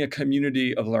building a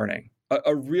community of learning,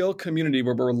 a real community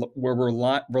where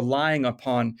we're relying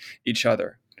upon each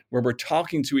other, where we're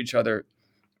talking to each other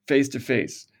face to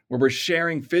face, where we're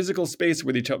sharing physical space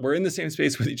with each other. We're in the same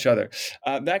space with each other.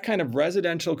 That kind of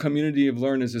residential community of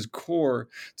learners is core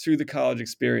to the college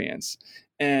experience.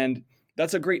 And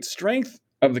that's a great strength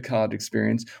of the college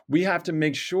experience. We have to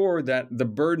make sure that the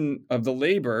burden of the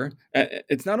labor,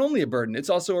 it's not only a burden,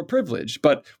 it's also a privilege,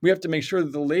 but we have to make sure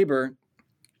that the labor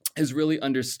is really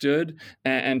understood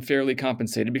and fairly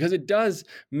compensated, because it does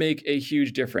make a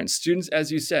huge difference. Students,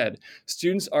 as you said,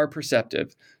 students are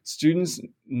perceptive. Students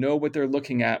know what they're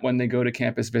looking at when they go to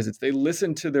campus visits. They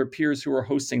listen to their peers who are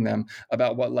hosting them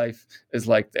about what life is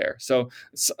like there. So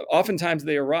oftentimes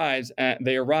they arrive and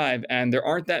there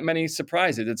aren't that many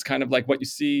surprises. It's kind of like what you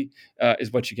see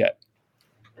is what you get.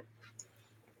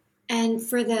 And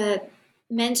for the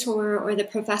mentor or the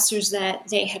professors that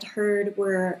they had heard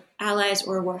were allies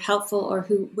or were helpful or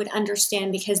who would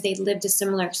understand because they'd lived a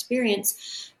similar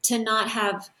experience, to not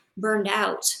have burned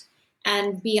out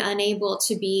and be unable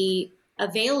to be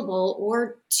available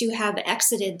or to have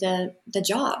exited the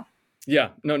job.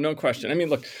 Yeah, no question. I mean,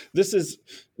 look, this is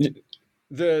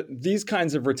these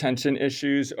kinds of retention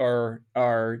issues are,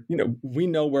 we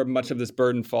know where much of this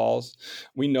burden falls.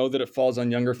 We know that it falls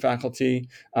on younger faculty,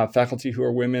 faculty who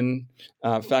are women,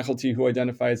 faculty who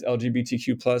identify as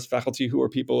LGBTQ+, faculty who are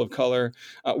people of color.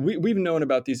 We've known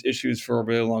about these issues for a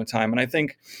really long time. And I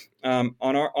think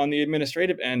on the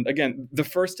administrative end, again, the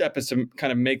first step is to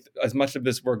kind of make as much of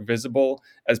this work visible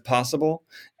as possible.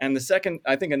 And the second,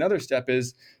 I think another step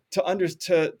is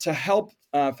to help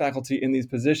faculty in these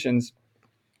positions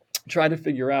try to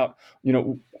figure out,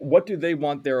 what do they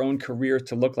want their own careers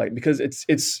to look like? Because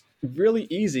it's really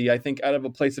easy, I think, out of a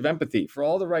place of empathy for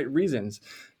all the right reasons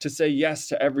to say yes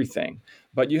to everything.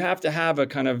 But you have to have a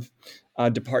kind of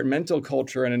departmental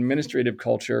culture and administrative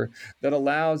culture that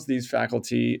allows these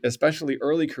faculty, especially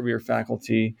early career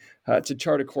faculty, to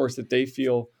chart a course that they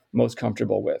feel most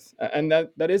comfortable with. And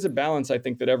that is a balance, I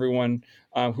think, that everyone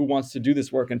who wants to do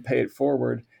this work and pay it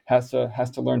forward has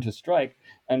to learn to strike.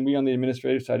 And we on the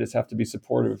administrative side just have to be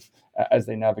supportive as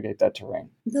they navigate that terrain.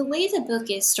 The way the book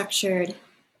is structured,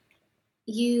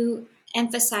 you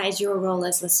emphasize your role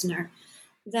as listener.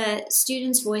 The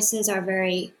students' voices are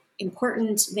very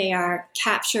important. They are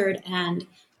captured and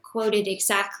quoted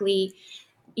exactly.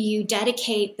 You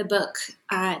dedicate the book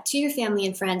to your family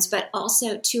and friends, but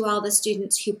also to all the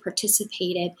students who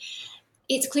participated.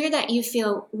 It's clear that you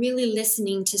feel really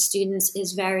listening to students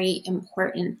is very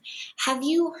important. Have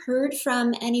you heard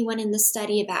from anyone in the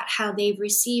study about how they've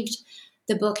received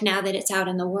the book now that it's out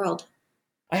in the world?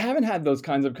 I haven't had those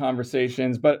kinds of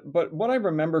conversations, but what I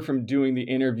remember from doing the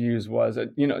interviews was,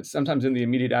 sometimes in the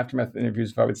immediate aftermath of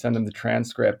interviews, if I would send them the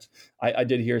transcript, I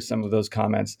did hear some of those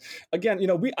comments. Again,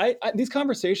 these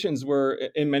conversations were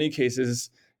in many cases,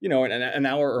 an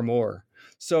hour or more.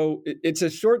 So it's a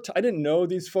short. I didn't know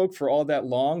these folk for all that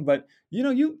long, but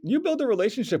you build a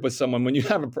relationship with someone when you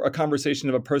have a conversation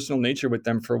of a personal nature with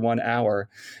them for 1 hour,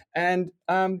 and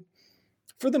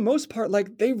for the most part,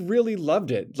 like they really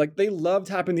loved it. Like they loved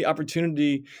having the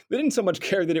opportunity. They didn't so much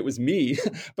care that it was me,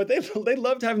 but they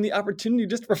loved having the opportunity to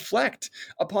just reflect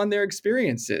upon their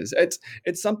experiences.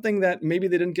 It's something that maybe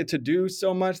they didn't get to do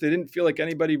so much. They didn't feel like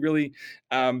anybody really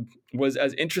was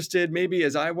as interested maybe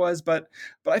as I was, but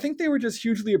I think they were just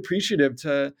hugely appreciative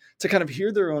to kind of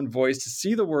hear their own voice, to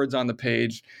see the words on the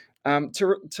page,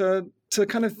 to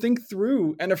kind of think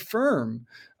through and affirm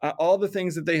all the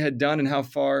things that they had done and how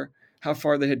far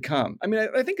they had come. I mean,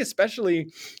 I think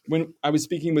especially when I was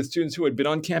speaking with students who had been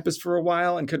on campus for a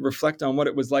while and could reflect on what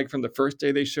it was like from the first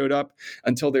day they showed up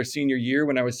until their senior year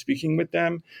when I was speaking with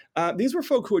them. These were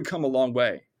folk who had come a long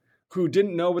way, who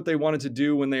didn't know what they wanted to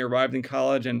do when they arrived in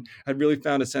college and had really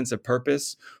found a sense of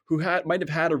purpose, who might have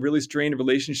had a really strained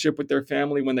relationship with their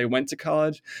family when they went to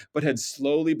college, but had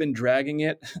slowly been dragging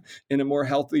it in a more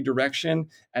healthy direction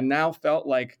and now felt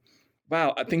like,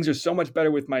 wow, things are so much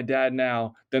better with my dad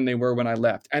now than they were when I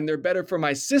left. And they're better for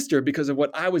my sister because of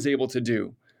what I was able to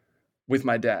do with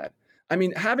my dad. I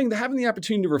mean, having the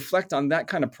opportunity to reflect on that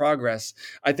kind of progress,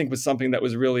 I think was something that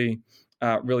was really,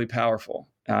 really powerful.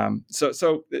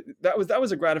 So that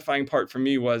was a gratifying part for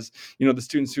me was, the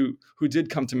students who did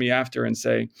come to me after and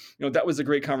say, that was a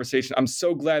great conversation. I'm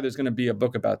so glad there's going to be a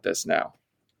book about this now.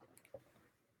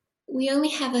 We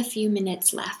only have a few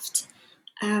minutes left.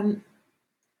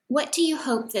 What do you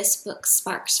hope this book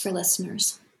sparks for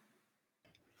listeners?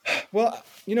 Well,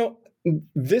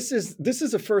 this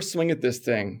is a first swing at this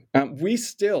thing. We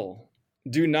still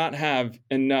do not have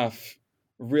enough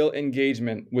real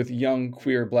engagement with young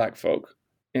queer Black folk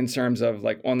in terms of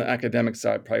like on the academic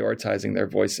side, prioritizing their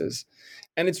voices.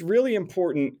 And it's really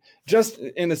important just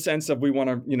in the sense of we want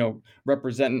to,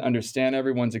 represent and understand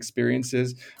everyone's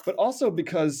experiences, but also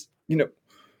because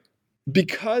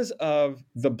of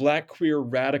the Black queer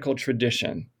radical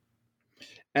tradition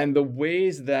and the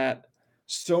ways that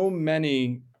so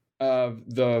many of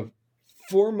the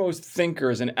foremost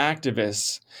thinkers and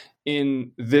activists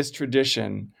in this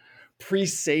tradition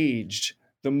presaged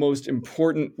the most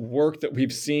important work that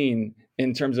we've seen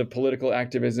in terms of political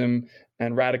activism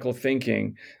and radical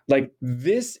thinking. Like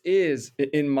this is,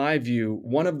 in my view,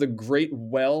 one of the great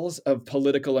wells of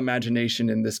political imagination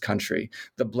in this country,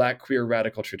 the Black queer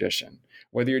radical tradition.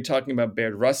 Whether you're talking about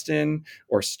Bayard Rustin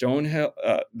or Stonehill,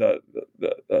 the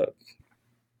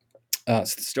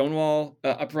Stonewall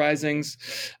uprisings,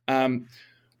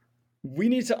 we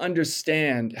need to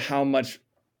understand how much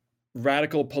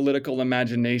radical political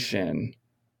imagination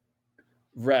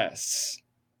rests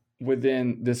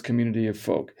within this community of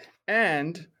folk.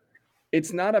 And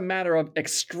it's not a matter of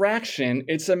extraction,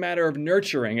 it's a matter of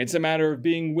nurturing. It's a matter of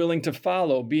being willing to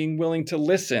follow, being willing to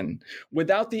listen,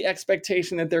 without the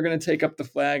expectation that they're going to take up the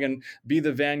flag and be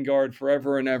the vanguard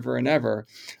forever and ever and ever.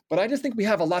 But I just think we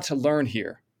have a lot to learn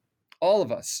here. All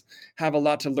of us have a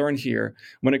lot to learn here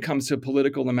when it comes to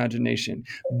political imagination,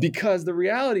 because the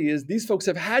reality is these folks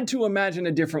have had to imagine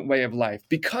a different way of life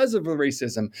because of the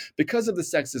racism, because of the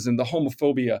sexism, the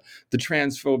homophobia, the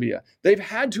transphobia. They've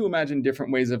had to imagine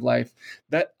different ways of life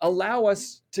that allow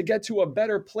us to get to a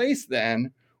better place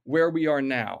than where we are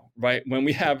now, right? When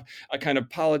we have a kind of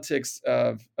politics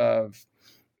of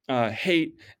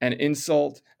hate and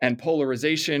insult and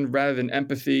polarization rather than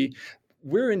empathy.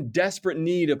 We're in desperate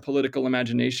need of political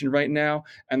imagination right now,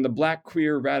 and the Black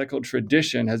queer radical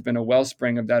tradition has been a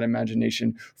wellspring of that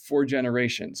imagination for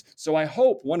generations. So I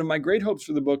hope, one of my great hopes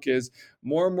for the book is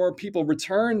more and more people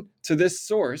return to this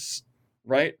source,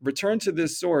 right? Return to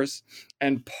this source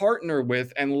and partner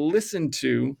with and listen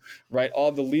to, right,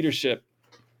 all the leadership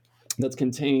that's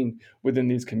contained within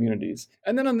these communities.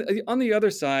 And then on the other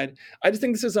side, I just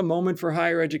think this is a moment for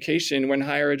higher education when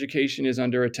higher education is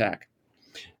under attack.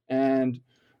 And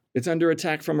it's under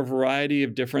attack from a variety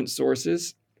of different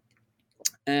sources.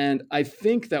 And I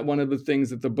think that one of the things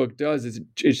that the book does is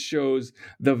it shows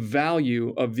the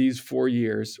value of these 4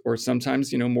 years, or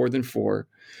sometimes, more than 4,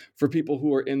 for people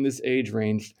who are in this age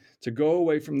range to go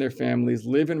away from their families,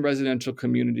 live in residential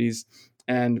communities,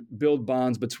 and build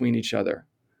bonds between each other.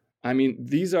 I mean,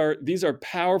 these are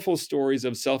powerful stories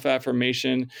of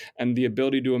self-affirmation and the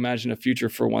ability to imagine a future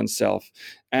for oneself.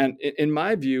 And in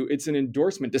my view, it's an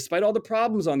endorsement, despite all the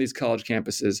problems on these college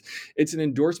campuses, it's an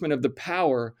endorsement of the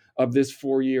power of this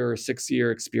 4-year or 6-year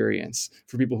experience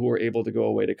for people who are able to go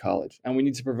away to college. And we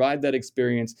need to provide that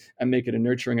experience and make it a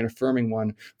nurturing and affirming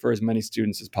one for as many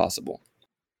students as possible.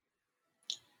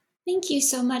 Thank you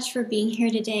so much for being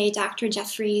here today, Dr.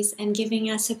 Jeffries, and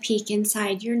giving us a peek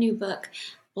inside your new book,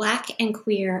 Black and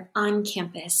Queer on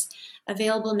Campus,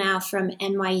 available now from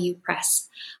NYU Press.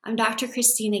 I'm Dr.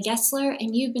 Christina Gessler,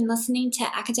 and you've been listening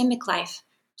to Academic Life.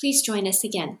 Please join us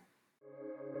again.